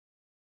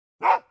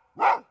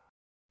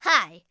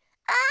Hi,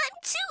 I'm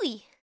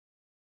Chewie.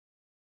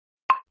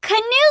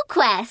 Canoe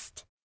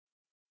Quest!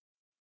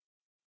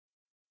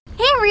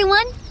 Hey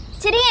everyone!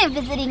 Today I'm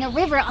visiting a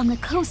river on the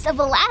coast of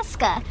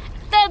Alaska.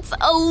 That's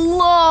a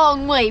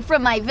long way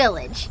from my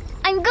village.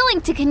 I'm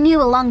going to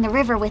canoe along the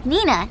river with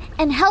Nina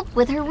and help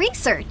with her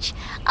research.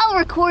 I'll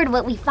record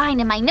what we find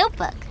in my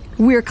notebook.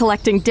 We're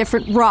collecting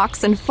different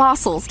rocks and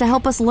fossils to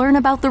help us learn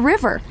about the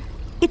river.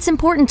 It's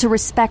important to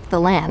respect the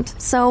land,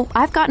 so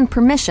I've gotten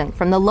permission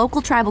from the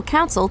local tribal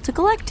council to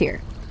collect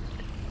here.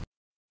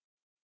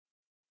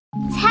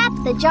 Tap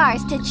the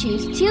jars to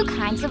choose 2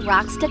 kinds of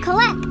rocks to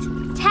collect.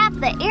 Tap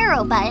the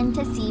arrow button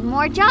to see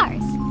more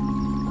jars.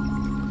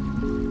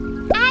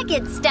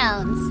 Agate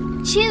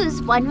stones. Choose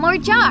 1 more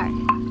jar.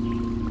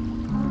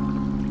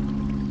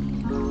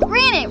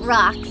 Granite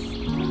rocks.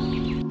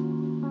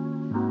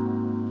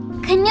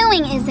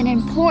 Canoeing is an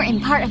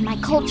important part of my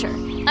culture.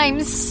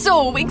 I'm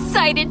so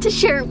excited to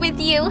share it with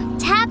you.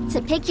 Tap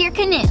to pick your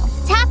canoe.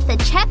 Tap the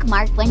check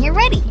mark when you're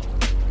ready.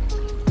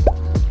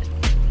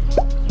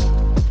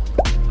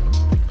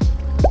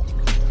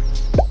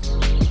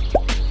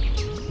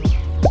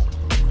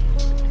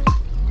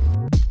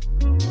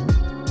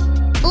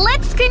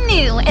 Let's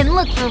canoe and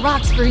look for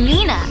rocks for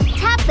Nina.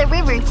 Tap the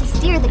river to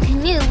steer the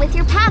canoe with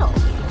your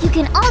paddles. You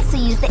can also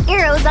use the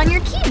arrows on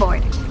your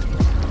keyboard.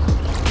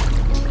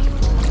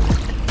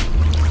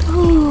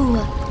 Ooh,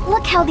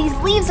 look how these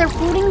leaves are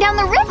floating down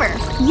the river.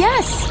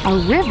 Yes, a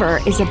river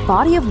is a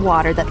body of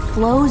water that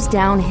flows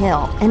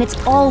downhill, and it's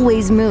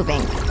always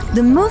moving.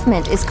 The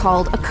movement is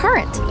called a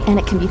current, and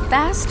it can be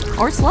fast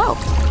or slow.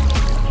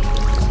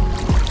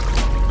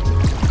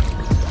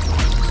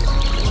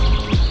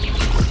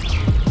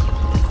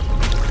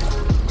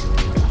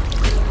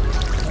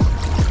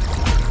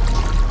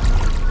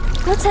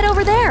 Let's head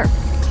over there.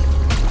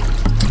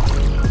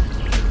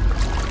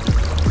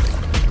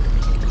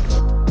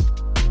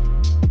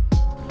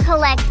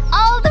 Collect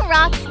all the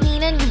rocks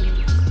Nina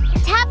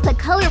needs. Tap the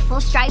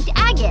colorful striped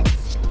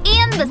agates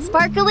and the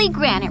sparkly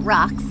granite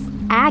rocks.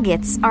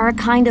 Agates are a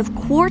kind of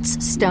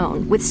quartz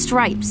stone with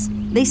stripes.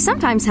 They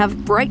sometimes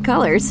have bright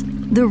colors.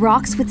 The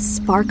rocks with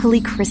sparkly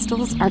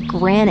crystals are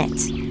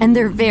granite, and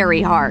they're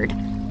very hard.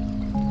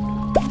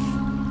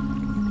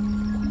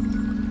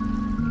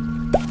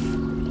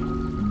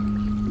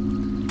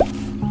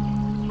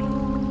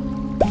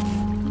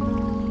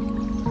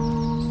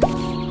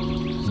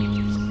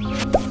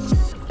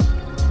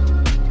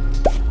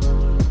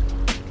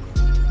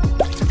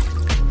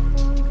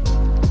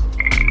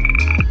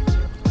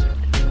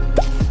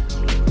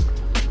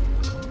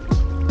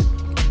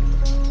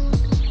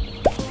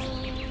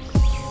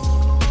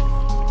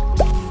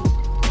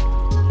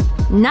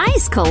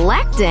 Nice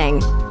collecting!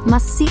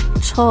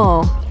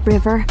 Masicho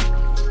River.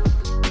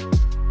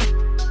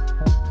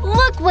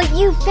 Look what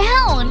you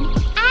found!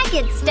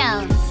 Agate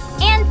stones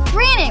and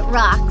granite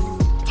rocks.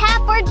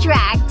 Tap or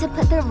drag to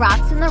put the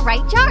rocks in the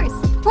right jars.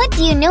 What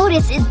do you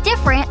notice is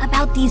different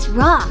about these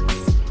rocks?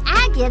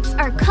 Agates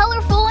are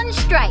colorful and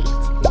striped.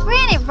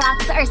 Granite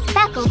rocks are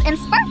speckled and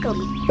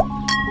sparkly.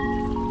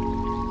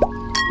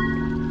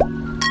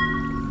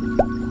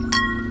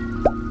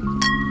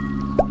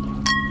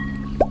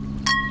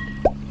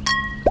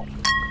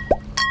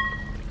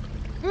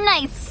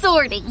 Nice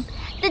sorting.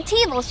 The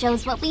table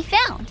shows what we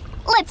found.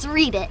 Let's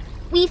read it.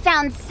 We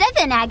found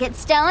 7 agate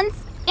stones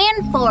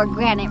and 4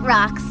 granite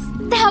rocks.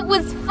 That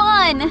was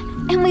fun!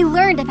 And we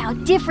learned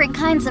about different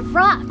kinds of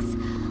rocks.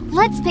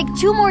 Let's pick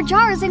 2 more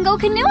jars and go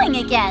canoeing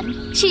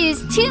again.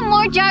 Choose 2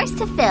 more jars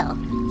to fill.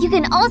 You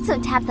can also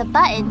tap the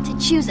button to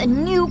choose a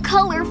new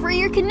color for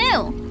your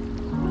canoe.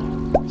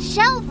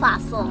 Shell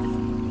fossils.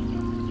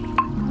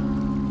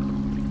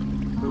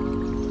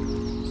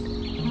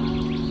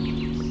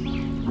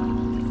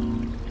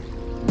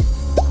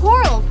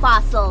 Coral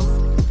fossils.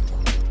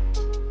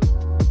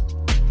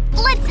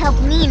 Let's help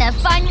Nina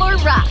find more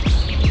rocks.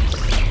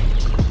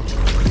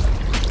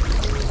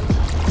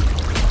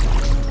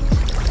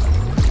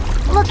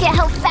 Look at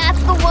how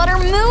fast the water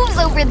moves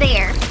over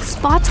there.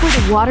 Spots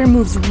where the water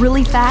moves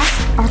really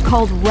fast are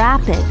called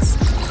rapids.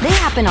 They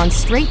happen on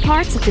straight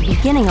parts at the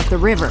beginning of the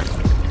river,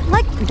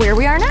 like where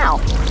we are now.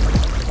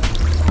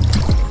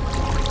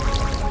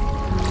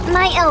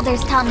 My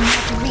elders taught me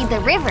how to read the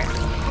river.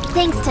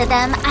 Thanks to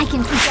them, I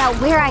can figure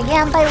out where I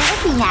am by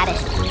looking at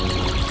it.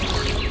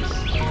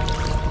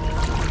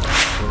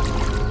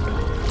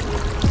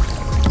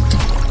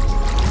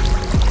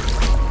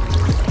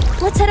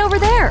 Let's head over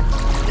there.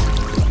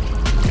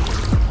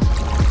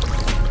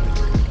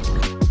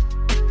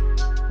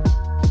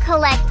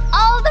 Collect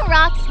all the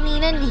rocks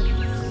Nina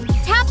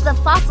needs. Tap the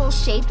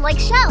fossils shaped like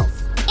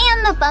shells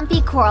and the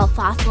bumpy coral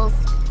fossils.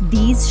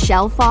 These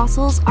shell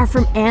fossils are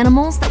from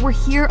animals that were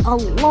here a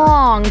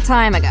long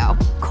time ago.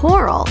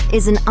 Coral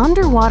is an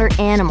underwater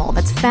animal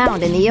that's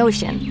found in the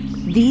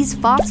ocean. These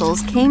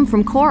fossils came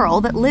from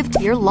coral that lived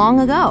here long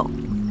ago.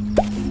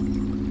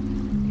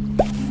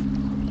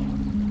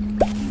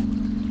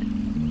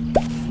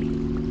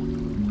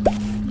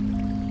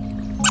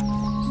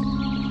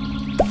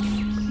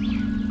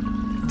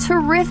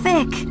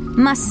 Terrific!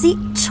 Masit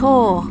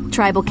Cheel,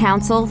 Tribal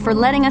Council, for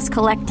letting us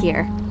collect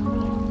here.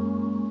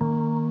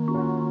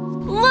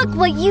 Look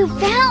what you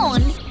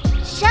found!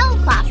 Shell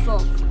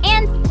fossils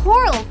and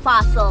coral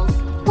fossils.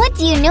 What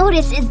do you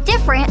notice is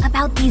different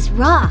about these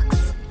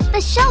rocks?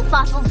 The shell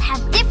fossils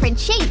have different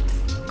shapes.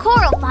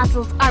 Coral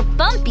fossils are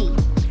bumpy.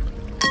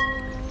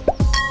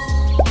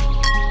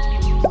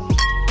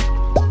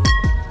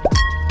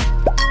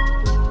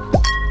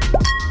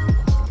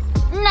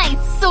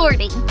 Nice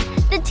sorting.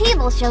 The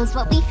table shows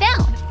what we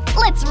found.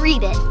 Let's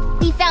read it.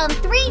 We found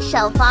 3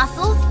 shell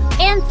fossils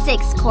and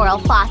 6 coral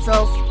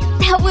fossils.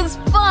 That was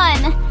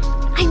fun!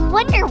 I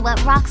wonder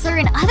what rocks are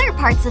in other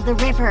parts of the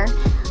river.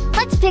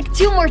 Let's pick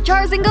 2 more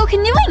jars and go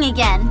canoeing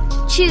again.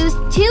 Choose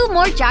 2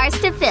 more jars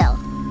to fill.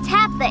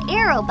 Tap the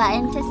arrow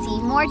button to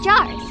see more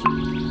jars.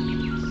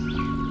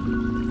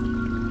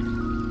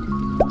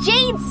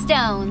 Jade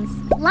stones,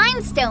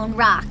 limestone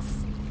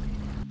rocks.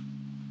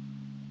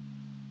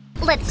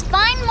 Let's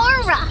find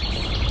more rocks.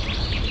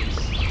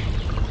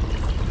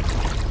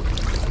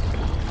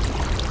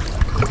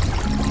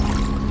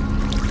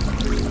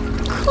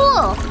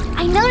 Cool!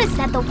 I noticed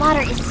that the water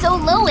is so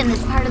low in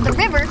this part of the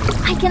river,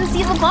 I can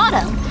see the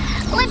bottom.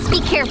 Let's be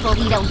careful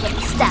we don't get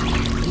stuck.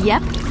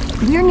 Yep,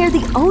 we're near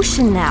the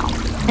ocean now.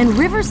 And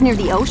rivers near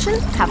the ocean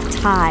have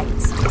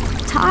tides.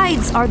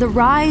 Tides are the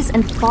rise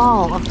and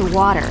fall of the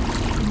water.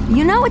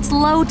 You know it's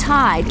low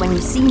tide when you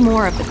see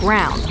more of the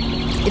ground.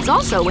 It's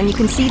also when you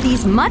can see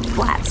these mud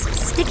flats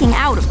sticking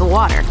out of the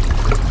water.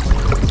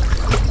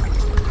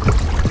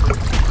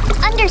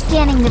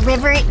 Understanding the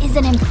river is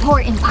an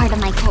important part of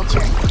my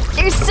culture.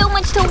 There's so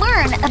much to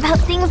learn about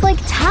things like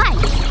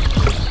tides.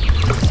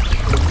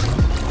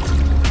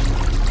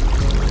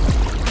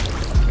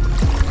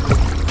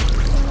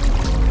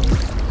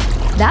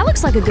 That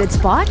looks like a good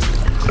spot.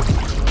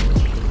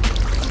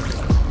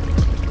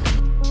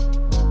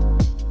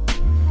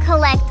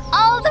 Collect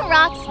all the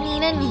rocks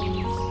Nina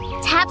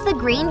needs. Tap the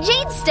green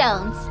jade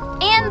stones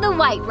and the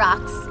white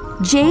rocks.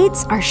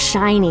 Jades are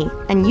shiny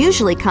and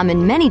usually come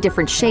in many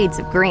different shades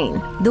of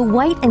green. The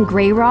white and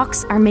gray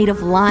rocks are made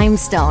of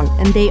limestone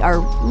and they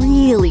are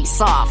really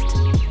soft.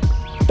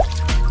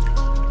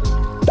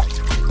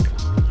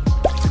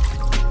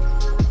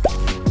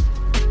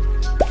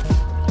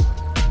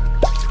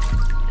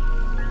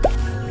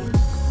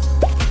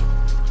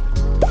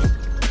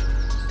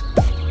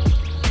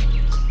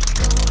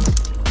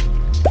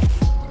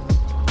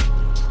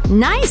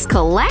 Nice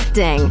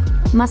collecting!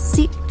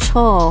 Masit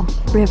Cheel,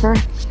 river.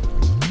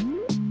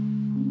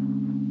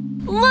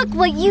 Look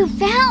what you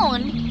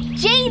found!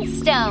 Jade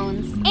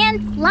stones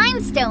and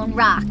limestone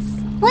rocks.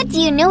 What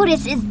do you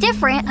notice is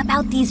different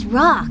about these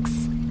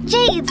rocks?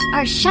 Jades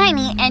are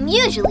shiny and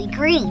usually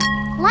green.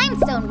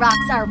 Limestone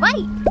rocks are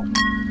white.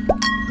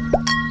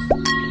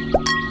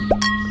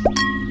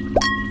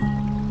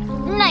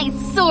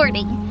 Nice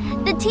sorting.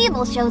 The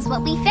table shows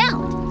what we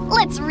found.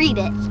 Let's read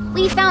it.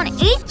 We found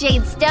 8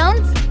 jade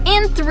stones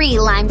and 3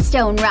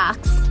 limestone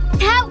rocks.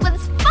 That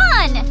was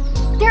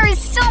fun! There is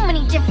so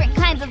many different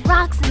kinds of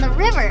rocks in the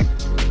river.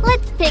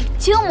 Let's pick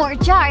 2 more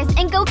jars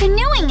and go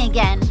canoeing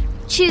again.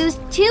 Choose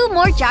 2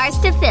 more jars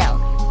to fill.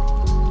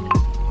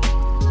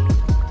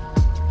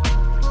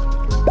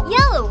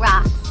 Yellow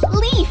rocks,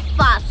 leaf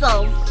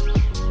fossils.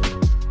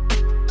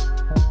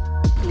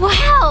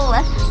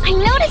 Wow! I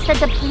noticed that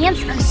the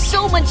plants are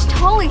so much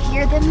taller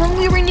here than when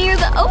we were near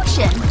the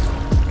ocean.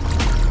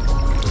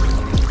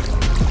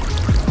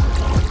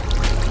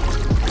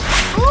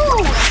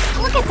 Ooh!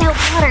 Look at that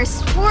water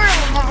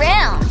swirling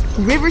around.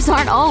 Rivers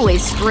aren't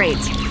always straight.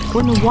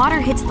 When the water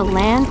hits the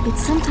land, it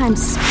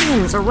sometimes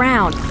spins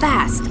around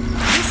fast.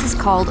 This is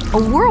called a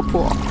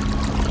whirlpool.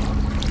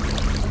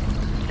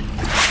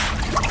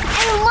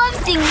 I love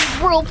seeing these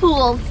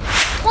whirlpools.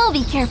 We'll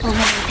be careful when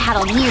we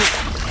paddle near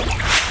them.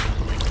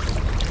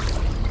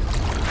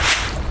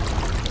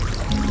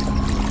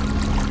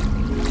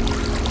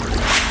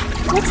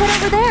 Let's head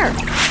over there.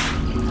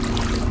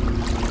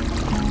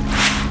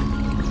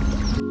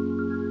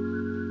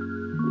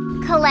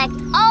 Collect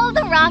all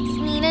the rocks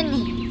Nina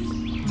needs.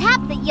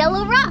 Tap the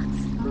yellow rocks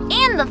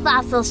and the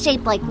fossils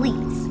shaped like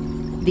leaves.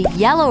 The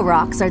yellow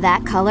rocks are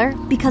that color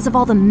because of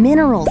all the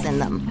minerals in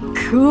them.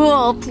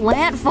 Cool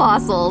plant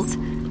fossils.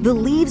 The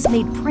leaves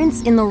made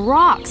prints in the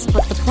rocks,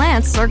 but the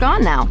plants are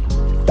gone now.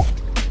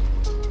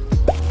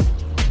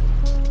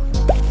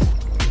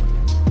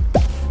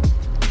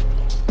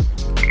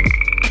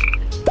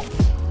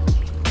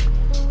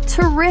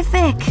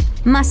 Terrific!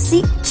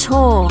 Masit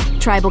Cheel,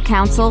 Tribal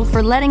Council,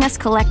 for letting us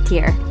collect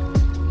here.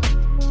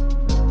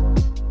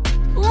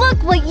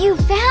 Look what you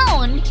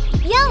found!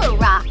 Yellow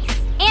rocks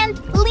and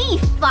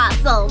leaf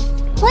fossils.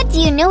 What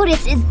do you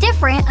notice is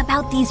different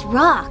about these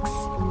rocks?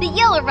 The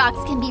yellow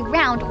rocks can be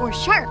round or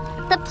sharp.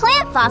 The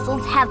plant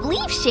fossils have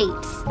leaf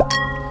shapes.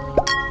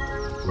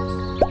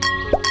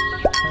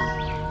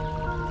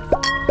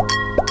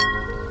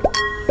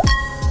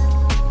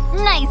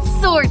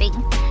 Nice sorting.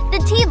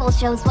 The table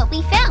shows what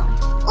we found.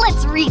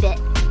 Let's read it.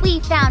 We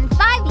found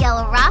 5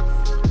 yellow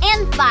rocks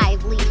and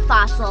 5 leaf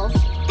fossils.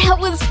 That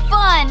was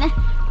fun!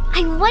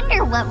 I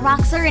wonder what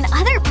rocks are in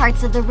other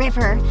parts of the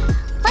river.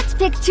 Let's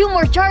pick 2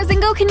 more jars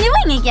and go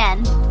canoeing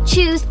again.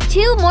 Choose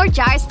 2 more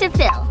jars to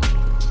fill.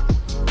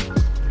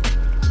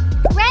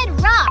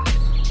 Red rocks.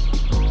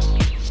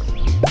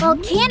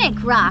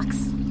 Volcanic rocks.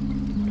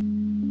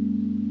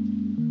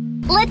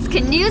 Let's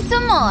canoe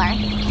some more.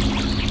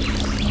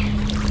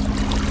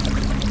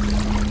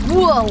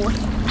 Whoa!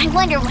 I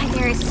wonder why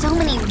there are so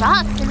many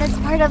rocks in this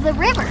part of the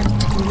river.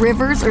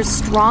 Rivers are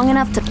strong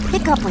enough to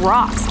pick up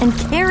rocks and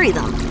carry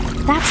them.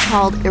 That's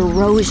called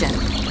erosion.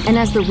 And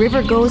as the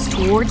river goes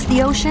towards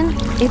the ocean,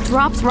 it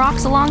drops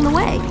rocks along the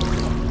way.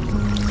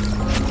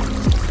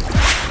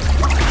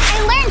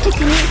 I learned to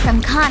canoe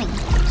from Connie.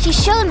 She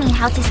showed me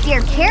how to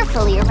steer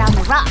carefully around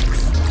the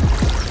rocks.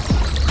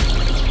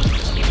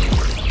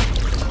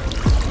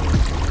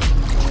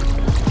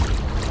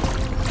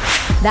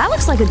 That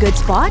looks like a good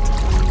spot.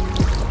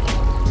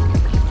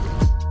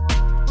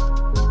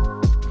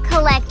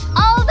 Collect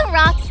all the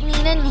rocks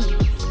Nina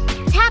needs.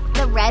 Tap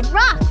the red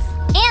rocks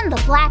and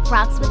the black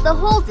rocks with the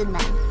holes in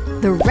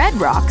them. The red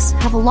rocks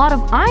have a lot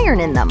of iron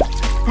in them.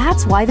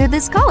 That's why they're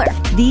this color.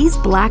 These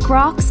black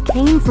rocks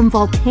came from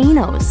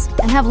volcanoes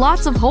and have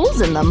lots of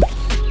holes in them.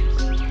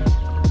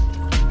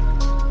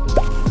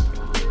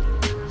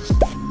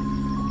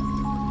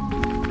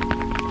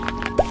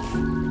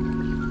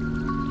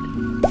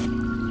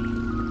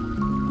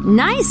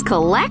 Nice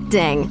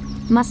collecting!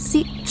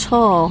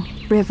 Masicho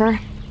River.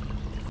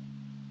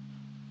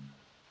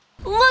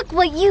 Look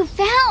what you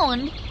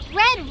found!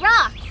 Red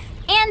rocks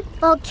and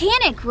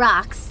volcanic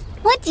rocks.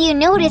 What do you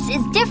notice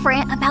is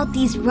different about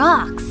these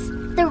rocks?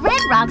 The red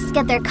rocks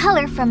get their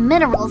color from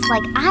minerals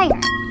like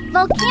iron.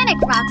 Volcanic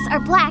rocks are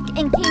black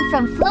and came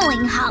from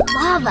flowing hot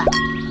lava.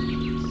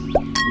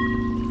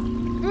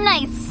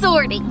 Nice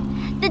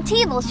sorting! The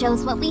table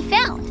shows what we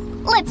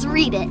found. Let's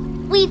read it.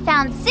 We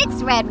found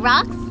 6 red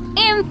rocks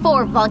and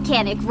 4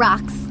 volcanic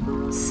rocks.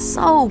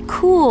 So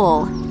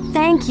cool!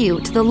 Thank you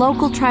to the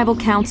local tribal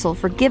council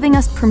for giving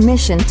us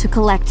permission to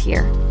collect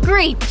here.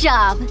 Great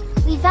job!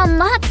 We found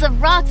lots of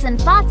rocks and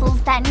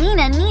fossils that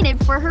Nina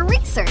needed for her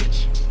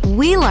research.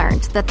 We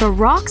learned that the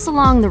rocks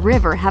along the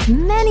river have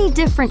many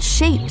different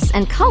shapes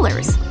and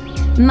colors.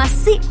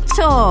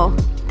 Masicho!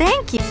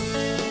 Thank you!